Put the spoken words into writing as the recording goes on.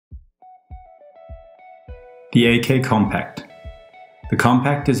The AK Compact. The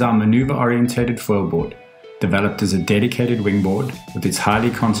Compact is our maneuver-orientated foilboard, developed as a dedicated wingboard with its highly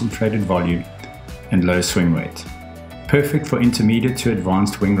concentrated volume and low swing weight. Perfect for intermediate to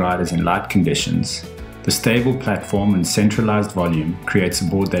advanced wing riders in light conditions, the stable platform and centralized volume creates a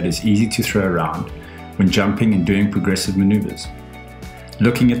board that is easy to throw around when jumping and doing progressive maneuvers.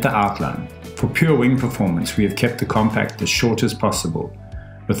 Looking at the outline, for pure wing performance we have kept the Compact as short as possible,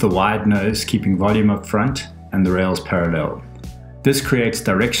 with the wide nose keeping volume up front and the rails parallel. This creates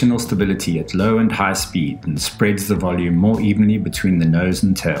directional stability at low and high speed and spreads the volume more evenly between the nose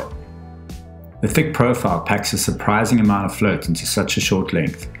and tail. The thick profile packs a surprising amount of float into such a short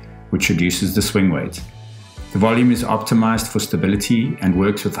length, which reduces the swing weight. The volume is optimized for stability and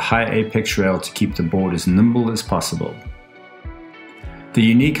works with a high apex rail to keep the board as nimble as possible. The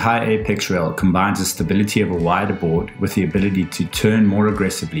unique high apex rail combines the stability of a wider board with the ability to turn more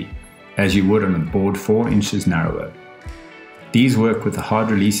aggressively, as you would on a board 4 inches narrower. These work with a hard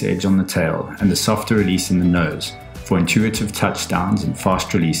release edge on the tail and a softer release in the nose for intuitive touchdowns and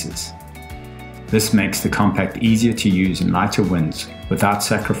fast releases. This makes the Compact easier to use in lighter winds without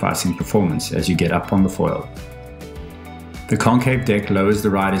sacrificing performance as you get up on the foil. The concave deck lowers the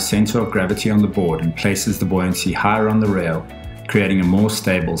rider's center of gravity on the board and places the buoyancy higher on the rail, creating a more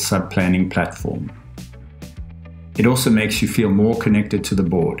stable subplaning platform. It also makes you feel more connected to the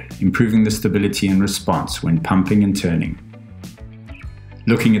board, improving the stability and response when pumping and turning.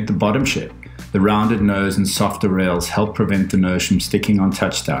 Looking at the bottom shape, the rounded nose and softer rails help prevent the nose from sticking on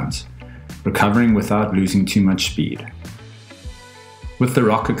touchdowns, recovering without losing too much speed. With the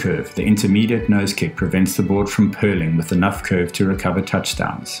rocker curve, the intermediate nose kick prevents the board from purling with enough curve to recover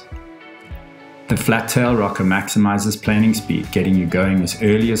touchdowns. The flat tail rocker maximizes planing speed, getting you going as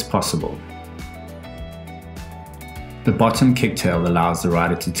early as possible. The bottom kicktail allows the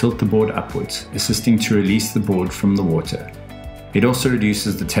rider to tilt the board upwards, assisting to release the board from the water. It also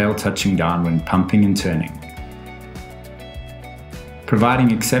reduces the tail touching down when pumping and turning. Providing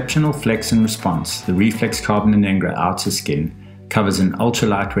exceptional flex and response, the Reflex Carbon Anengra outer skin covers an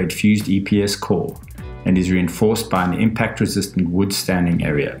ultra-lightweight fused EPS core and is reinforced by an impact-resistant wood standing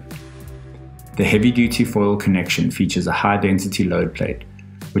area. The heavy-duty foil connection features a high-density load plate,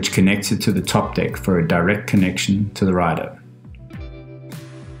 which connects it to the top deck for a direct connection to the rider.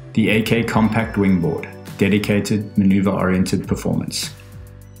 The AK Compact Wingboard, dedicated maneuver-oriented performance.